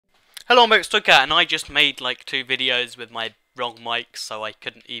Hello, I'm Cat, and I just made like 2 videos with my wrong mic, so I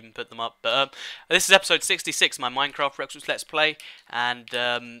couldn't even put them up. But this is episode 66, my Minecraft Rexus Let's Play, and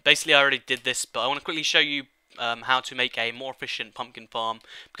basically I already did this, but I want to quickly show you how to make a more efficient pumpkin farm,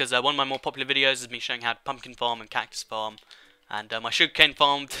 because one of my more popular videos is me showing how to pumpkin farm and cactus farm. And my sugarcane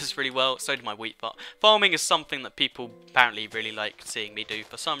farm does really well, so did my wheat farm. Farming is something that people apparently really like seeing me do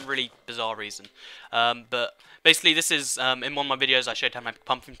for some really bizarre reason. But basically this is, in one of my videos I showed how to make a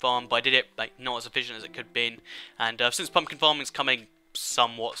pumpkin farm, but I did it like not as efficient as it could have been. And since pumpkin farming is coming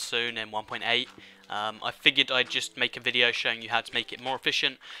somewhat soon in 1.8, I figured I'd just make a video showing you how to make it more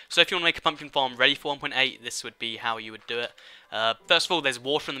efficient. So if you want to make a pumpkin farm ready for 1.8, this would be how you would do it. First of all, there's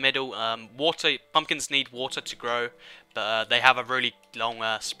water in the middle. Pumpkins need water to grow, but they have a really long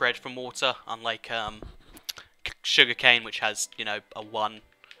spread from water, unlike sugarcane, which has, you know, a 1.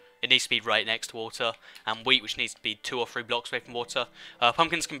 It needs to be right next to water, and wheat, which needs to be 2 or 3 blocks away from water.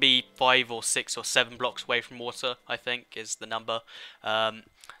 Pumpkins can be 5 or 6 or 7 blocks away from water, I think, is the number.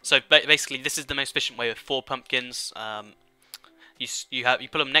 So basically, this is the most efficient way with 4 pumpkins. You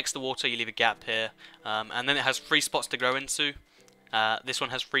put them next to water, you leave a gap here, and then it has 3 spots to grow into. This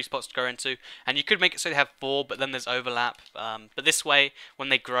one has 3 spots to grow into, and you could make it so they have 4, but then there's overlap. But this way, when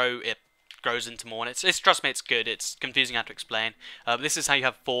they grow, it grows into more, and it's trust me, it's good. It's confusing how to explain. This is how you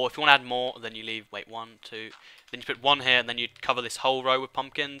have 4. If you want to add more, then you leave 1, 2, then you put 1 here, and then you cover this whole row with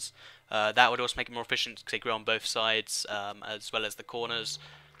pumpkins. That would also make it more efficient because they grow on both sides, as well as the corners,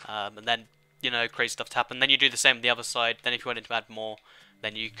 and then, you know, crazy stuff to happen. Then you do the same on the other side. Then if you wanted to add more,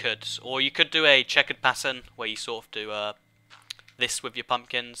 then you could, or you could do a checkered pattern where you sort of do this with your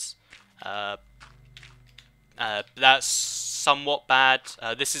pumpkins. That's somewhat bad.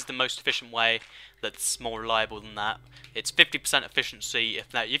 This is the most efficient way that's more reliable than that. It's 50% efficiency.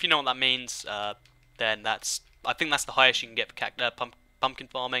 If you know what that means, then I think that's the highest you can get for pumpkin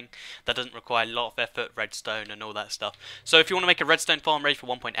farming. That doesn't require a lot of effort, redstone and all that stuff. So if you want to make a redstone farm ready for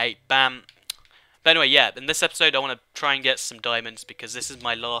 1.8, bam. But anyway, yeah, in this episode I want to try and get some diamonds, because this is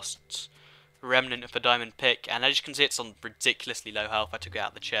my last remnant of a diamond pick, and as you can see, it's on ridiculously low health. I took it out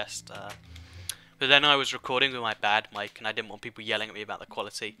of the chest. But then I was recording with my bad mic, and I didn't want people yelling at me about the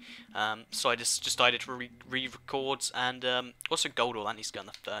quality. So I just decided to re-record, and also gold ore, that needs to go in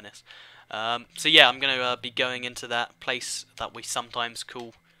the furnace. So yeah, I'm going to be going into that place that we sometimes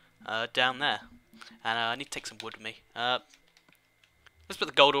call down there. And I need to take some wood with me. Let's put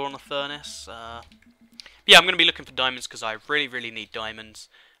the gold ore on the furnace. Yeah, I'm going to be looking for diamonds, because I really need diamonds.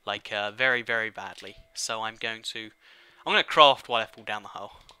 Like, very badly. So I'm going to craft while I fall down the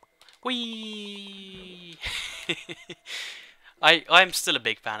hole. Whee! I'm still a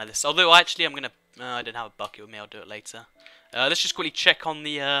big fan of this. Although actually I'm gonna I don't have a bucket with me. I'll do it later. Let's just quickly check on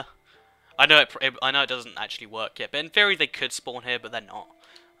the. I know it doesn't actually work yet, but in theory they could spawn here, but they're not.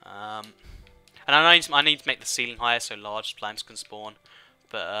 And I need to make the ceiling higher so large slimes can spawn,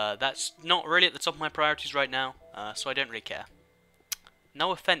 but that's not really at the top of my priorities right now. So I don't really care.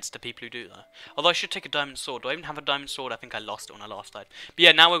 No offense to people who do that. Although I should take a diamond sword. Do I even have a diamond sword? I think I lost it when I last died. But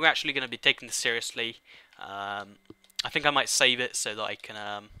yeah, now we're actually going to be taking this seriously. I think I might save it so that I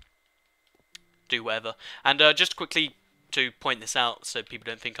can do whatever. And just quickly to point this out, so people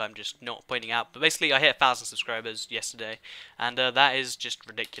don't think I'm just not pointing out. But basically, I hit 1,000 subscribers yesterday, and that is just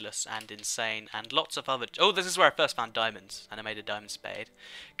ridiculous and insane. And lots of other. Oh, this is where I first found diamonds, and I made a diamond spade.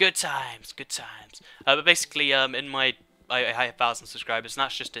 Good times, good times. But basically, in my I have 1,000 subscribers, and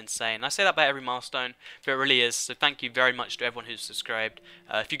that's just insane. I say that about every milestone, but it really is. So thank you very much to everyone who's subscribed.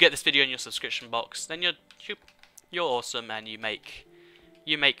 If you get this video in your subscription box, then you're awesome, and you make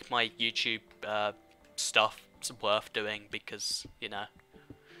my YouTube stuff worth doing, because, you know,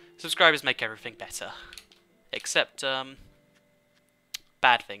 subscribers make everything better, except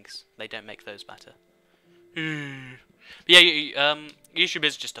bad things. They don't make those better. But yeah, YouTube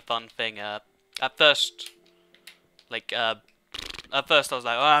is just a fun thing. At first. Like, at first I was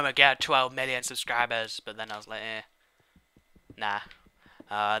like, oh, I'm gonna get 12 million subscribers, but then I was like, nah.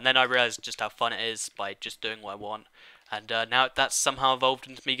 And then I realised just how fun it is by just doing what I want, and now that's somehow evolved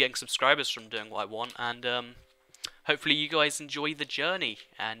into me getting subscribers from doing what I want, and hopefully you guys enjoy the journey,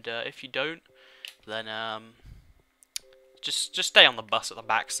 and if you don't, then just stay on the bus at the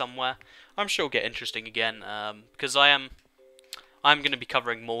back somewhere. I'm sure it'll get interesting again, because I'm going to be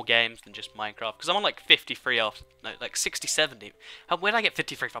covering more games than just Minecraft, because I'm on like 53 after, no, like 67. Where did I get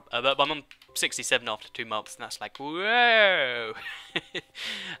 53 from? I'm on 67 after 2 months, and that's like, whoa!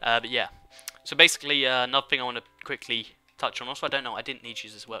 But yeah, so basically, another thing I want to quickly touch on, also I don't know, I didn't need to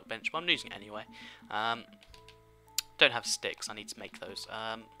use this workbench, but I'm using it anyway. Don't have sticks, I need to make those.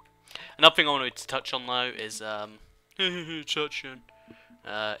 Another thing I wanted to touch on though is, touch on,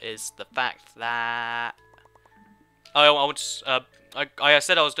 is the fact that I would I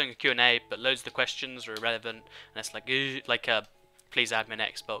said I was doing a Q&A, but loads of the questions are irrelevant, and it's like please add me on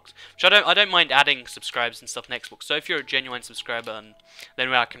Xbox. Which I don't mind adding subscribers and stuff on Xbox. So if you're a genuine subscriber, and the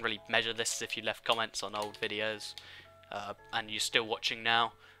only way I can really measure this is if you left comments on old videos, and you're still watching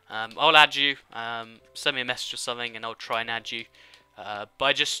now, I'll add you. Send me a message or something, and I'll try and add you.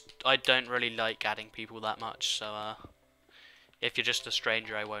 But I don't really like adding people that much. So if you're just a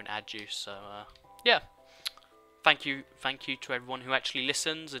stranger, I won't add you. So yeah. Thank you to everyone who actually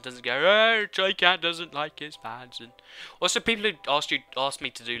listens and doesn't go, oh, J-Cat doesn't like his fans. And also people who ask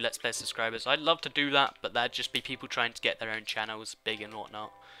me to do Let's Play subscribers. I'd love to do that, but that'd just be people trying to get their own channels big and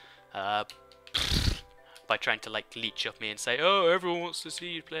whatnot. By trying to like leech off me and say, oh, everyone wants to see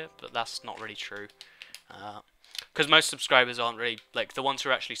you play it, but that's not really true. Because most subscribers aren't really, like the ones who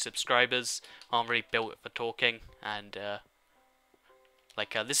are actually subscribers aren't really built for talking, and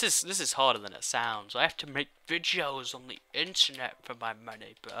this is harder than it sounds. I have to make videos on the internet for my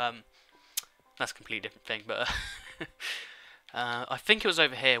money, but that's a completely different thing. But I think it was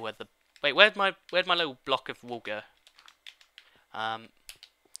over here where the where'd my little block of wool go?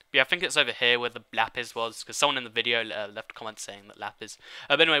 Yeah, I think it's over here where the lapis was, because someone in the video left a comment saying that lapis.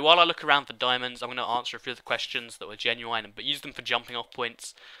 But anyway, while I look around for diamonds, I'm going to answer a few of the questions that were genuine, but use them for jumping off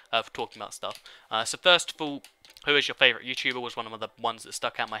points for talking about stuff. So first of all, who is your favourite YouTuber was one of the ones that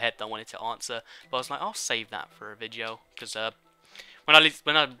stuck out in my head that I wanted to answer. But I was like, I'll save that for a video, because when I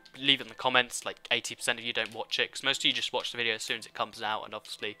leave it in the comments, like 80% of you don't watch it, because most of you just watch the video as soon as it comes out, and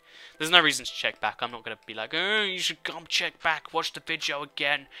obviously there's no reason to check back. I'm not going to be like, oh, you should come check back, watch the video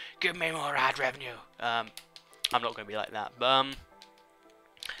again, give me more ad revenue. I'm not going to be like that, but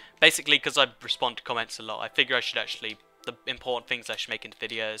basically, because I respond to comments a lot, I figure I should actually, the important things I should make into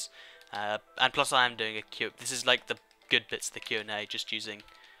videos, and plus I am doing a Q. This is like the good bits of the Q&A, just using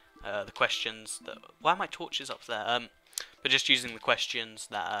the questions that, why are my torches up there? But just using the questions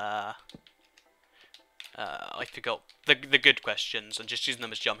that I forgot, the good questions, and just using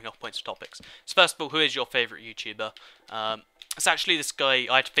them as jumping off points for topics. So first of all, who is your favourite YouTuber? It's actually this guy.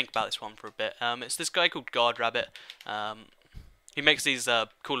 I had to think about this one for a bit. It's this guy called Guard Rabbit. He makes these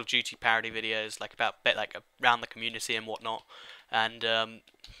Call of Duty parody videos, like around the community and whatnot, and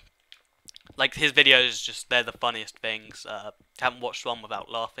like his videos, just they're the funniest things. Haven't watched one without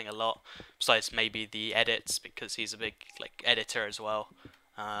laughing a lot. Besides maybe the edits, because he's a big like editor as well.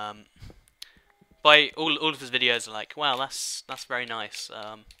 By all of his videos are like, wow, that's very nice.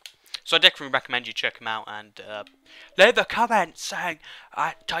 So I definitely recommend you check him out, and leave a comment saying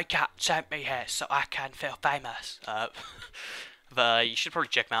J-Cat sent me here so I can feel famous. But you should probably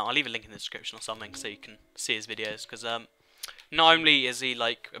check him out. I'll leave a link in the description or something so you can see his videos, because not only is he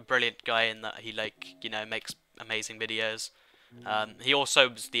like a brilliant guy in that he makes amazing videos, he also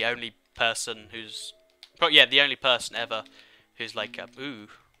was the only person who's the only person ever who's like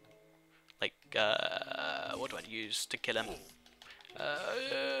what do I use to kill him?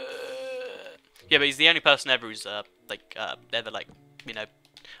 Yeah, but he's the only person ever who's ever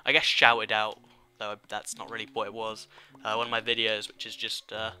I guess shouted out, though that's not really what it was. One of my videos, which is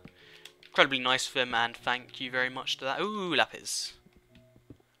just incredibly nice of him, and thank you very much to that. Ooh, lapis.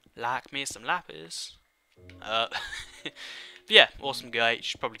 Like me some lapis. But yeah, awesome guy. You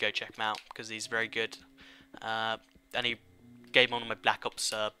should probably go check him out, because he's very good. And he gave one of my Black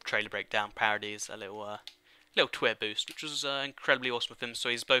Ops trailer breakdown parodies a little Twitter boost, which was incredibly awesome with him. So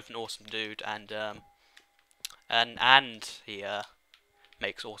he's both an awesome dude, and he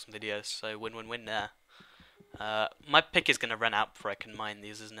makes awesome videos. So win-win-win there. My pick is gonna run out before I can mine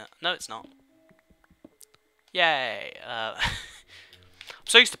these, isn't it? No, it's not. Yay! I'm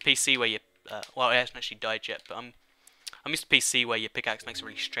so used to PC where you well, it hasn't actually died yet, but I'm used to PC where your pickaxe makes a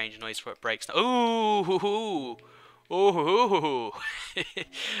really strange noise before it breaks. Ooh, hoo, hoo. Ooh, hoo, hoo, hoo.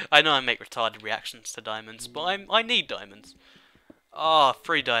 I know I make retarded reactions to diamonds, but I need diamonds. Oh,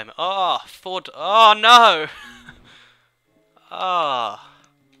 3 diamond. Oh, 4. Oh no! Oh,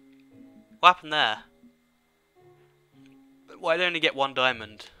 what happened there? Why did I only get 1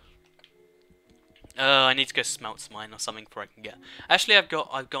 diamond? I need to go smelt some mine or something before I can get. Actually, I've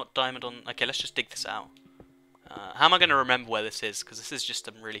got diamond on. Okay, let's just dig this out. How am I going to remember where this is? Because this is just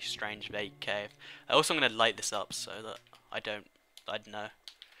a really strange vague cave. Also, I'm going to light this up so that I don't know,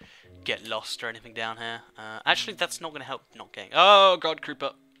 get lost or anything down here. Actually, that's not going to help not getting. Oh God,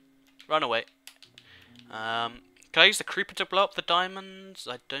 creeper, run away. Can I use the creeper to blow up the diamonds?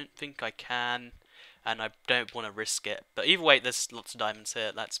 I don't think I can, and I don't want to risk it. But either way, there's lots of diamonds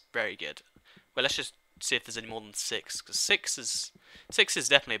here. That's very good. Well, let's just see if there's any more than 6, because 6 is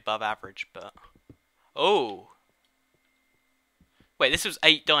definitely above average. But oh, Wait, this was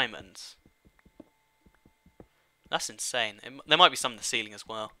 8 diamonds. That's insane. There might be some in the ceiling as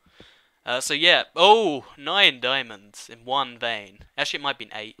well. So yeah, 9 diamonds in one vein. Actually, it might be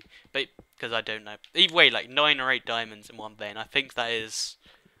 8, but because I don't know. Either way, like 9 or 8 diamonds in one vein. I think that is.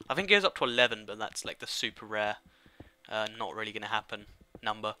 I think it goes up to 11, but that's like the super rare, not really gonna happen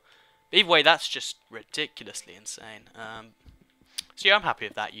number. But either way, that's just ridiculously insane. So yeah, I'm happy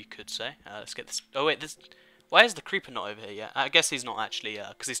with that. You could say. Let's get this. Oh wait, this. Why is the creeper not over here yet? I guess he's not actually,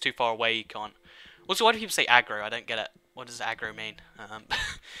 because he's too far away. He can't. Also, why do people say aggro? I don't get it. What does aggro mean? But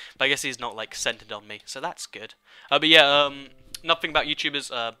I guess he's not like centered on me, so that's good. But yeah, nothing about YouTubers.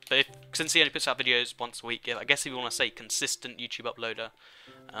 But since he only puts out videos once a week, I guess if you want to say consistent YouTube uploader,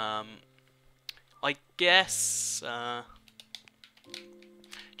 I guess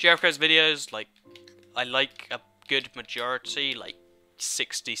Jericho's videos, like I like a good majority, like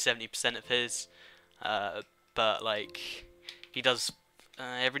 60-70% of his. But like he does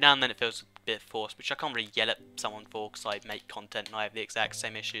every now and then it feels a bit forced, which I can't really yell at someone for because I make content and I have the exact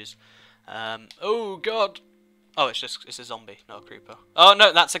same issues. Oh god! Oh, it's a zombie, not a creeper. Oh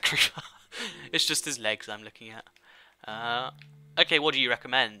no, that's a creeper. It's just his legs I'm looking at. Okay, what do you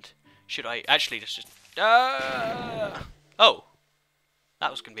recommend? Should I actually just oh,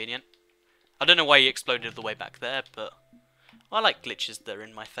 that was convenient. I don't know why he exploded the way back there, but I like glitches that are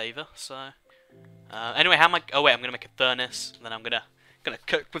in my favour. So anyway, how am I? Oh wait, I'm gonna make a furnace, and then I'm gonna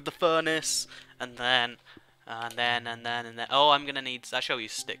cook with the furnace, and then. Oh, I'm gonna need. Actually, I'll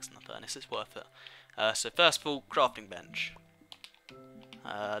use sticks in the furnace. It's worth it. So first of all, crafting bench.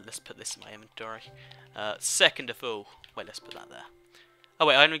 Let's put this in my inventory. Second of all, wait, let's put that there. Oh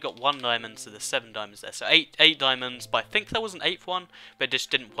wait, I only got 1 diamond, so there's 7 diamonds there. So 8 diamonds, but I think there was an 8th one, but it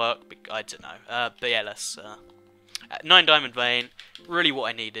just didn't work. I don't know. But yeah, let's. 9 diamond vein, really what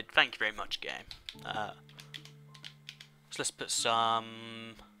I needed. Thank you very much, game. So let's put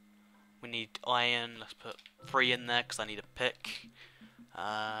some. We need iron. Let's put 3 in there because I need a pick.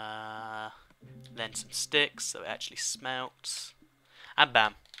 Then some sticks so it actually smelts. And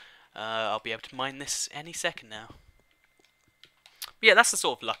bam. I'll be able to mine this any second now. But yeah, that's the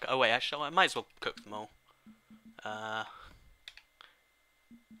sort of luck. Oh wait, actually, I might as well cook them all.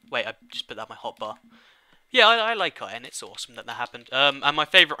 Wait, I just put that in my hotbar. Yeah, I like iron. It's awesome that happened. And my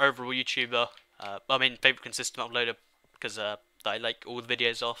favourite overall YouTuber, I mean, favourite consistent uploader, because that I like all the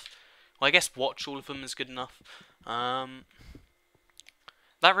videos off. Well, I guess watch all of them is good enough. That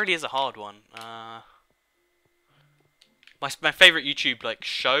really is a hard one. My favourite YouTube like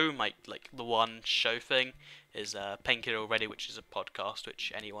show, like the one show thing, is Painkiller Already, which is a podcast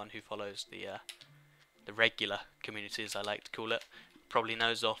which anyone who follows the regular community, as I like to call it, probably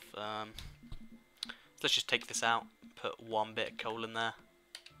knows of. Let's just take this out, put 1 bit of coal in there,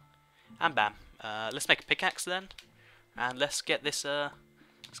 and bam. Let's make a pickaxe then, and let's get this.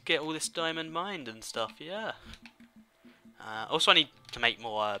 Let's get all this diamond mined and stuff. Yeah. Also, I need to make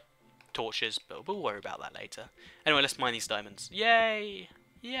more torches, but we'll worry about that later. Anyway, let's mine these diamonds. Yay!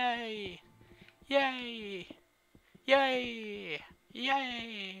 Yay! Yay! Yay!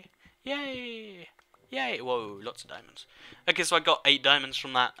 Yay! Yay! Yay! Whoa, lots of diamonds. Okay, so I got 8 diamonds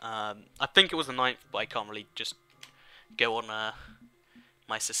from that. I think it was the 9th, but I can't really just go on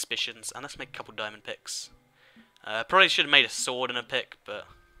my suspicions. And let's make a couple diamond picks. Probably should have made a sword and a pick, but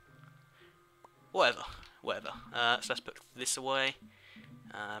whatever. So let's put this away.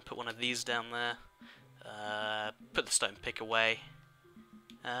 Put one of these down there. Put the stone pick away.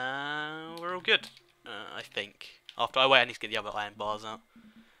 We're all good, I think. After I need to get the other iron bars out.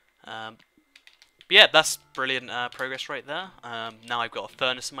 But yeah, that's brilliant progress right there. Now I've got a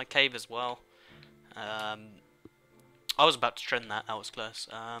furnace in my cave as well. I was about to trend that. That was close.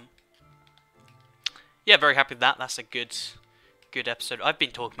 Yeah, very happy with that. That's a good episode. I've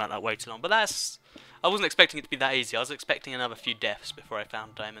been talking about that way too long, but I wasn't expecting it to be that easy. I was expecting another few deaths before I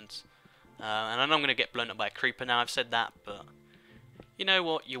found diamonds. And I know I'm going to get blown up by a creeper now I've said that, but you know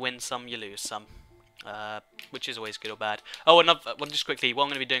what? You win some, you lose some. Which is always good or bad. Oh, just quickly, what I'm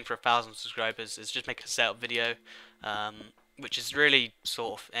going to be doing for 1,000 subscribers is just make a setup video, which is really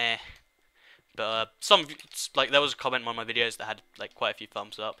sort of But there was a comment on my videos that had like quite a few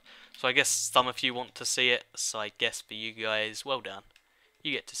thumbs up. So I guess some of you want to see it. So I guess for you guys, well done.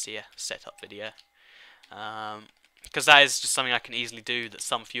 You get to see a setup video. Because that is just something I can easily do that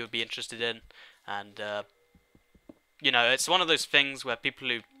some of you would be interested in. And you know, it's one of those things where people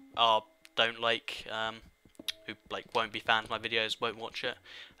who don't like, who like won't be fans of my videos, won't watch it,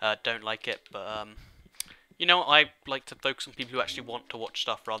 don't like it, but you know, I like to focus on people who actually want to watch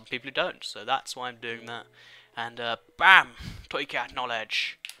stuff rather than people who don't, so that's why I'm doing that. And bam, Toy Cat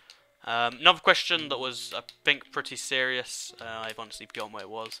knowledge. Another question that was, I think, pretty serious. I've honestly forgotten what it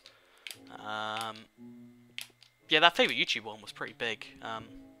was. Yeah, that favourite YouTube one was pretty big.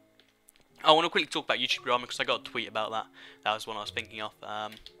 I want to quickly talk about YouTube drama because I got a tweet about that. That was one I was thinking of.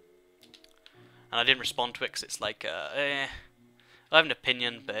 And I didn't respond to it because it's like, I have an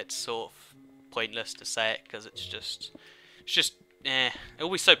opinion, but it's sort of pointless to say it because it's just, it'll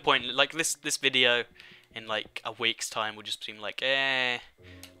be so pointless. Like this video in like a week's time will just seem like,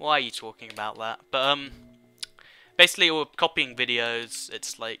 why are you talking about that? But basically, we're copying videos.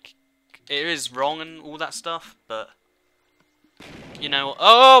 It's like, it is wrong and all that stuff, but you know,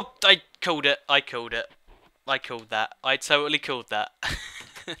 oh, I called it. I called that. I totally called that.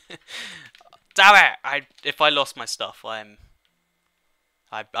 Damn it! If I lost my stuff, I'm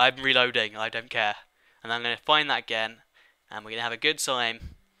reloading. I don't care, and I'm gonna find that again, and we're gonna have a good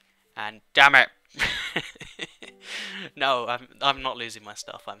time. And damn it! No, I'm not losing my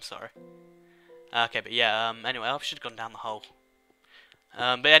stuff. I'm sorry. Okay, but yeah. Anyway, I should have gone down the hole.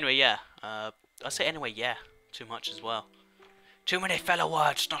 But anyway, yeah. I say anyway, yeah. Too much as well. Too many filler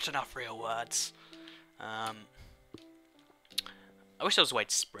words, not enough real words. I wish there was a way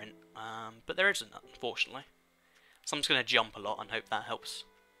to sprint, but there isn't, unfortunately. So I'm just going to jump a lot and hope that helps.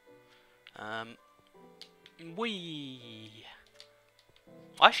 Whee!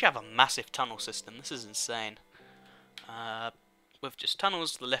 I actually have a massive tunnel system. This is insane. With just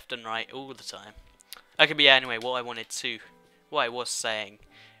tunnels to the left and right all the time. Okay, but yeah, anyway, what I was saying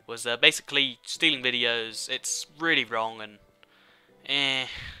was basically stealing videos. It's really wrong and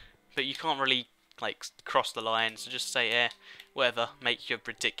but you can't really like cross the line. So just say whatever. Make your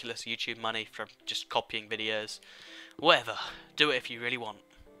ridiculous YouTube money from just copying videos. Whatever. Do it if you really want.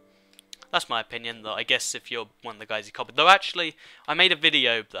 That's my opinion, though. I guess if you're one of the guys who copied. Though actually, I made a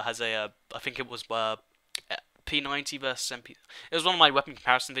video that has a I think it was P90 versus MP. It was one of my weapon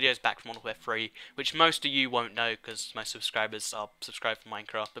comparison videos back from Modern Warfare 3, which most of you won't know because my subscribers are subscribed for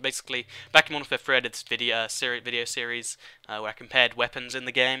Minecraft. But basically, back in Modern Warfare 3, I did this video series where I compared weapons in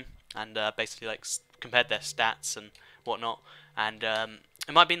the game and basically like compared their stats and whatnot. And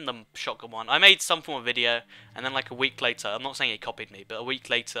it might have been the shotgun one. I made some form of video, and then like a week later, I'm not saying he copied me, but a week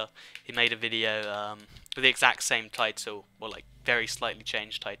later, he made a video with the exact same title, or like very slightly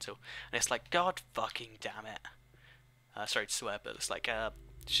changed title. And it's like, God fucking damn it. Sorry to swear, but it's like,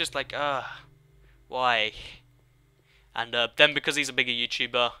 it's just like, why? And then because he's a bigger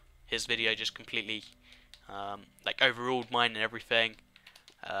YouTuber, his video just completely, like overruled mine and everything.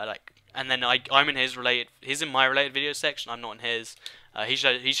 And then I'm in he's in my related video section. I'm not in his. He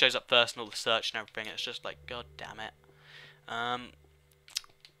shows up first in all the search and everything. It's just like, God damn it.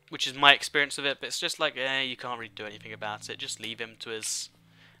 Which is my experience of it, but it's just like, you can't really do anything about it. Just leave him to his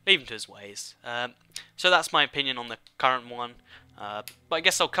ways. So that's my opinion on the current one. But I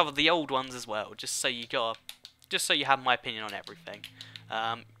guess I'll cover the old ones as well, just so you have my opinion on everything.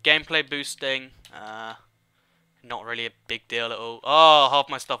 Gameplay boosting, not really a big deal at all. Oh, half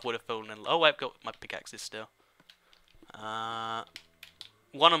my stuff would have fallen in. Oh, I've got my pickaxes still.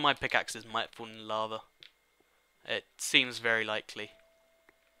 One of my pickaxes might have fallen in lava. It seems very likely.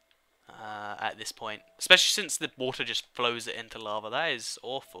 At this point, especially since the water just flows it into lava. That is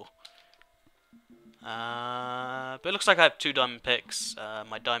awful. But it looks like I have 2 diamond picks,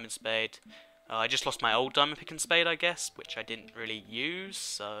 my diamond spade. I just lost my old diamond pick and spade, I guess, which I didn't really use,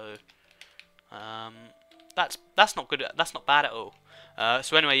 so that's not good. That's not bad at all.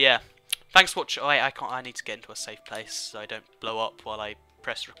 So anyway, yeah. Thanks for watching. Oh, wait, I need to get into a safe place so I don't blow up while I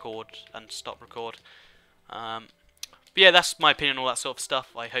press record and stop record. But yeah, that's my opinion on all that sort of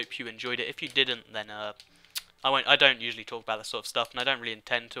stuff. I hope you enjoyed it. If you didn't, then I don't usually talk about that sort of stuff, and I don't really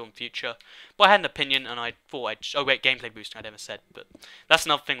intend to in future. But I had an opinion, and I thought oh wait, gameplay boosting I never said, but that's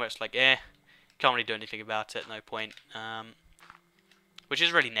another thing where it's like, can't really do anything about it, no point. Which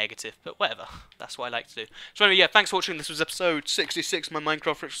is really negative, but whatever. That's what I like to do. So anyway, yeah, thanks for watching. This was episode 66 of my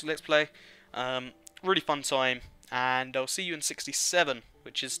Minecraft Let's Play. Really fun time, and I'll see you in 67,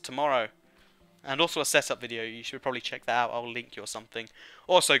 which is tomorrow. And also a setup video, you should probably check that out, I'll link you or something.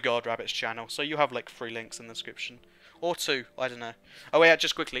 Also God Rabbit's channel, so you have like 3 links in the description. Or 2, I don't know. Oh wait,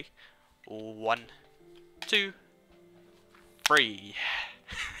 just quickly. 1, 2, 3.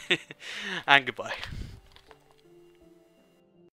 And goodbye.